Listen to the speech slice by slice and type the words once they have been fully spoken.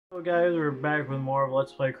up, guys? We're back with more of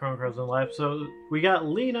Let's Play Chrono Cross and Life. So we got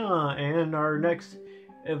Lena, and our next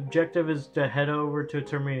objective is to head over to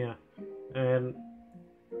Termina. And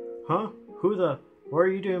huh? What are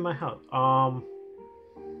you doing in my house?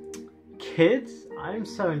 Kids? I'm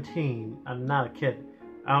 17. I'm not a kid.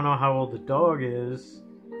 I don't know how old the dog is.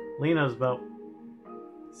 Lena's about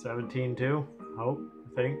 17 too. I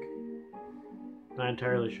think. Not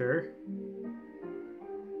entirely sure.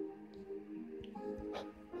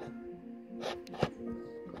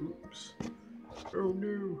 Oops. Oh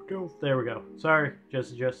no, don't. There we go. Sorry,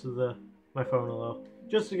 just adjusted my phone a little.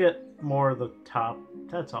 Just to get more of the top.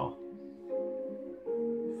 That's all.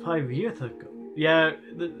 5 years ago. Yeah,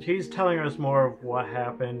 he's telling us more of what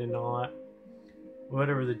happened and all that.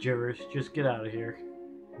 Whatever the gibberish, just get out of here.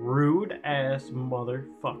 Rude ass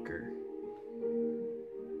motherfucker.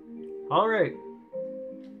 Alright.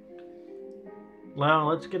 Now,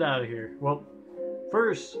 let's get out of here. Well,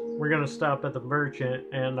 first, we're gonna stop at the merchant,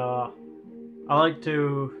 and I like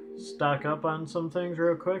to stock up on some things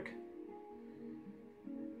real quick.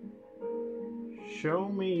 Show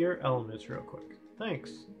me your elements real quick.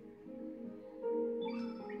 Thanks.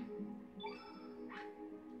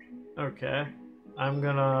 Okay. I'm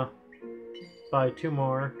gonna buy 2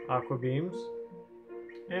 more aqua beams.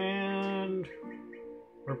 And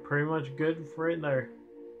we're pretty much good for right there.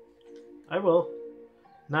 I will.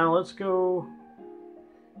 Now let's go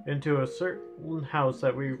into a certain house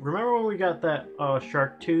that we... Remember when we got that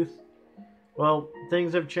shark tooth? Well,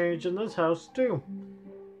 things have changed in this house too.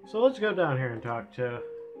 So let's go down here and talk to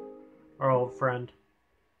our old friend.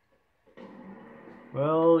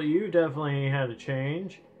 Well, you definitely had a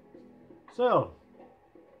change. So,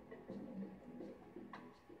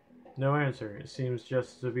 no answer. It seems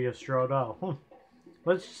just to be a straw doll.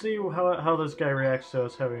 Let's see how this guy reacts to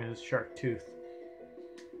us having his shark tooth.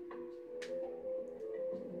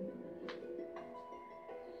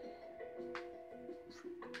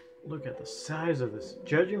 Look at the size of this.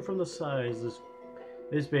 Judging from the size,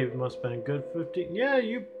 this baby must have been a good 15. Yeah,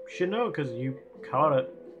 you should know because you caught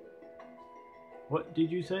it. What did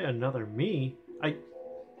you say? Another me?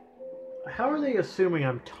 How are they assuming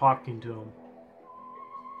I'm talking to him?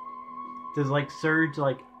 Does like Surge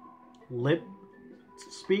like lip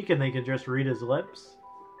speak and they can just read his lips?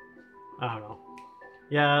 I don't know.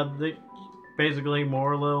 Yeah, basically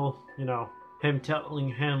more little, you know, him telling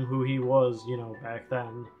him who he was, you know, back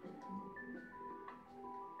then.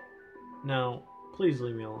 Now, please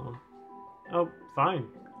leave me alone. Oh, fine.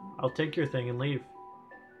 I'll take your thing and leave.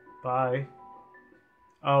 Bye.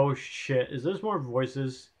 Oh shit, is this more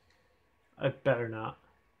voices? I better not.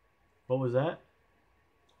 What was that?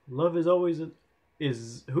 Love is always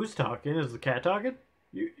is who's talking? Is the cat talking?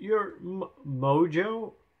 You're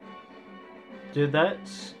Mojo? Did that?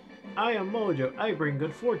 I am Mojo. I bring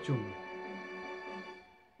good fortune.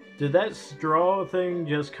 Did that straw thing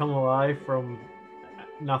just come alive from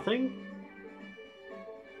nothing?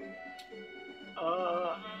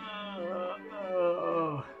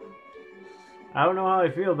 I don't know how I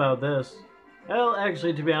feel about this. Well,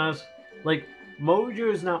 actually, to be honest, like, Mojo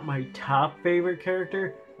is not my top favorite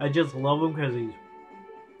character. I just love him because he's,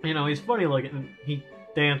 you know, he's funny looking and he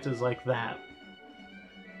dances like that.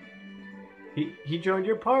 He joined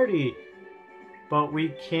your party, but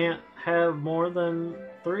we can't have more than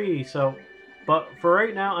 3, so, but for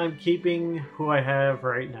right now, I'm keeping who I have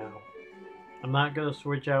right now. I'm not going to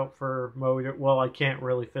switch out for Mojo. Well, I can't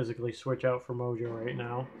really physically switch out for Mojo right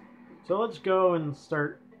now. So let's go and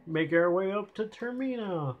start making our way up to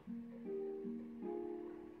Termina.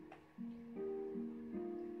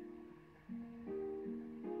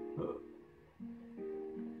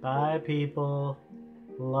 Bye, people.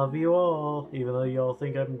 Love you all, even though you all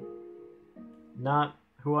think I'm not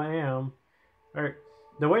who I am. Alright,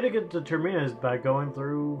 the way to get to Termina is by going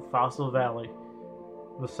through Fossil Valley,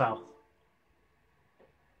 the south.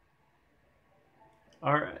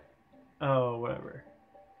 Alright. Oh, whatever.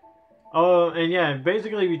 Oh, and yeah,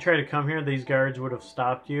 basically if you try to come here, these guards would have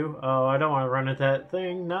stopped you. Oh, I don't want to run at that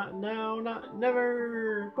thing. Not now, not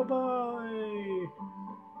never. Bye-bye.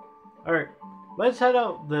 Alright, let's head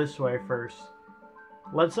out this way first.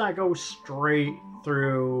 Let's not go straight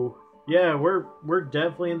through. Yeah, we're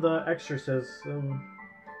definitely in the exorcism.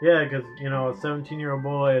 Yeah, because, you know, a 17-year-old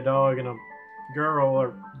boy, a dog, and a girl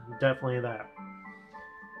are definitely that.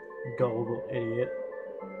 Gullible idiot.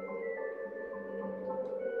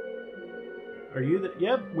 Are you the...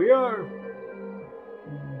 Yep, we are.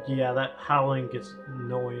 Yeah, that howling gets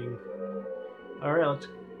annoying. Alright, let's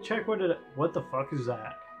check what the fuck is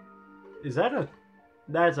that? Is that a...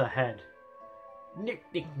 That's a head. Nick,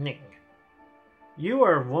 nick, nick. You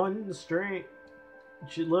are one straight...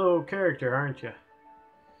 little character, aren't you?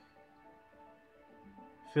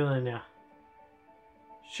 Feeling ya.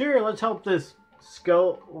 Sure, let's help this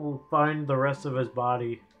skull find the rest of his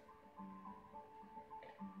body.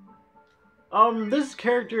 This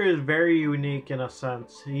character is very unique in a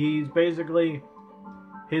sense. He's basically...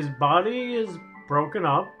 His body is broken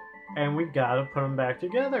up, and we gotta put him back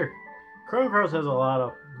together. Chrono has a lot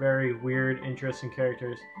of very weird, interesting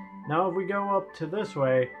characters. Now if we go up to this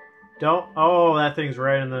way... Don't... Oh, that thing's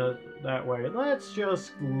right in that way. Let's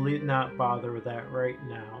just not bother with that right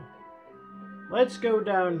now. Let's go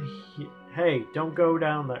down here. Hey, don't go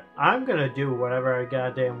down there. I'm gonna do whatever I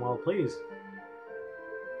goddamn well please.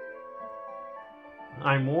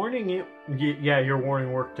 I'm warning you. Yeah, your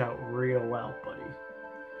warning worked out real well, buddy.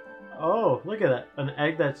 Oh, look at that. An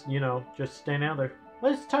egg that's, you know, just staying out there.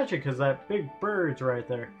 Let's touch it, because that big bird's right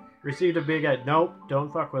there. Received a big egg. Nope,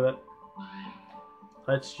 don't fuck with it.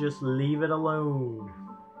 Let's just leave it alone.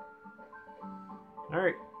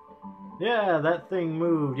 Alright. Yeah, that thing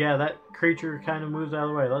moved. Yeah, that creature kind of moves out of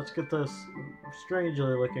the way. Let's get this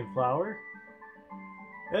strangely looking flower.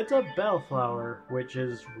 It's a bellflower, which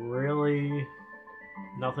is really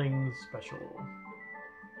nothing special.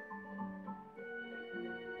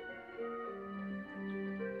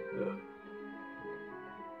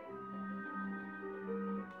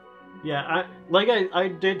 Yeah, I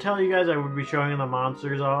did tell you guys I would be showing the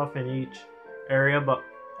monsters off in each area, but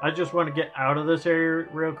I just want to get out of this area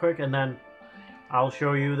real quick, and then I'll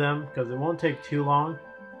show you them, because it won't take too long.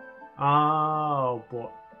 Oh, boy.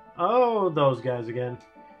 Oh, those guys again.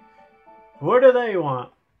 What do they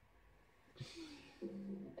want?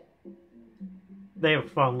 They have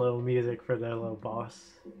fun little music for their little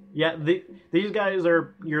boss. Yeah, these guys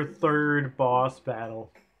are your third boss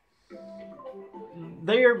battle.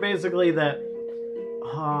 They are basically that...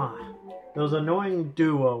 those annoying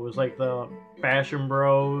duos, like the Fashion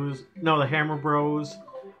Bros. No, the Hammer Bros.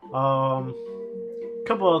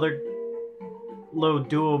 Couple other little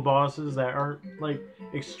duo bosses that aren't, like,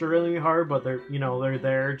 extremely hard, but they're, you know, they're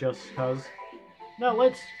there just cause. Now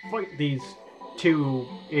let's fight these two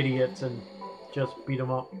idiots and just beat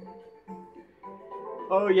them up.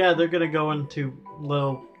 Oh yeah, they're gonna go into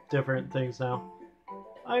little different things now.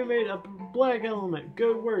 I made a black element.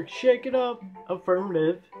 Good work. Shake it up.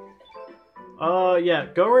 Affirmative. Yeah,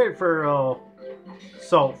 go right for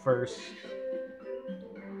Solt first,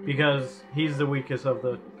 because he's the weakest of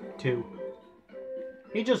the two.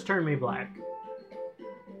 He just turned me black.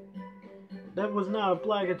 That was not a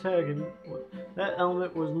black attack, and that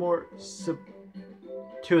element was more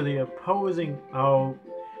to the opposing. Oh,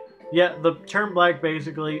 yeah. The term black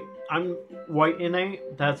basically. I'm white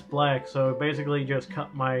innate. That's black, so it basically just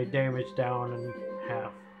cut my damage down in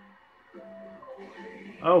half.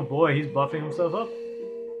 Oh boy, he's buffing himself up.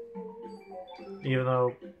 Even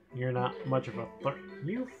though you're not much of a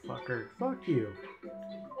you fucker. Fuck you.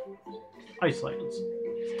 Ice Lands.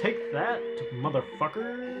 Take that,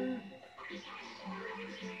 motherfucker.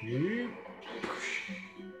 You.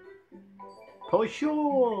 Push.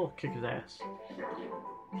 Kick his ass.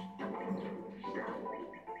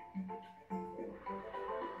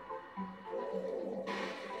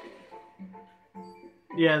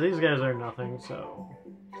 Yeah, these guys are nothing, so...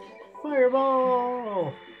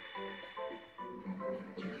 Fireball!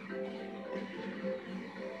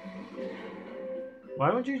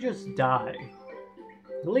 Why don't you just die?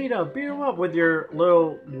 Lita, beat him up with your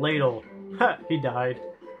little ladle. Ha! He died.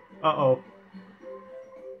 Uh-oh.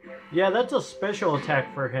 Yeah, that's a special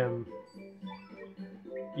attack for him.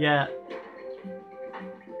 Yeah.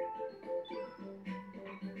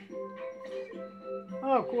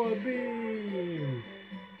 Aqua Beam!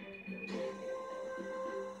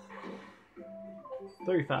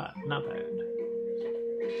 35, not bad.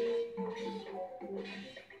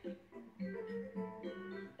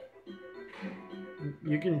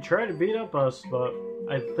 You can try to beat up us, but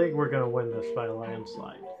I think we're gonna win this by a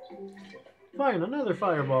landslide. Fine, another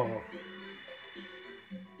fireball.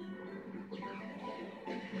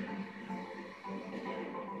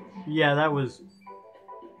 Yeah, that was...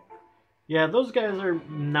 Yeah, those guys are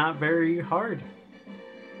not very hard.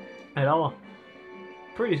 At all.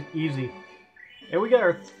 Pretty easy. And we got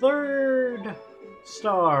our third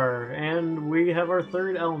star, and we have our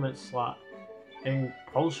third element slot. And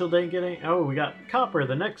Pulse Shield ain't getting... Oh, we got copper,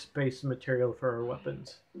 the next base material for our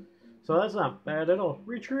weapons. So that's not bad at all.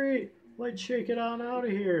 Retreat! Let's shake it on out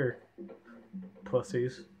of here.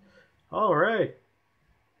 Pussies. Alright.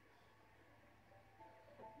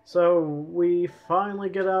 So we finally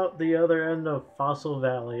get out the other end of Fossil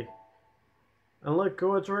Valley. And look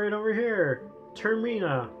what's right over here.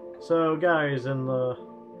 Termina. So guys, in the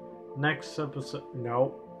next episode...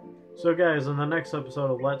 No. So guys, in the next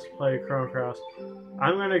episode of Let's Play Chrono Cross,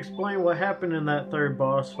 I'm going to explain what happened in that third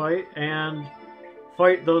boss fight, and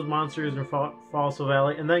fight those monsters in Fossil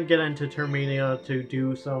Valley, and then get into Termina to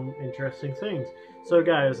do some interesting things. So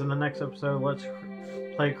guys, in the next episode, Let's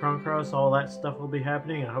Play Chrono Cross, all that stuff will be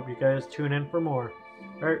happening. I hope you guys tune in for more.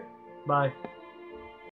 Alright, bye.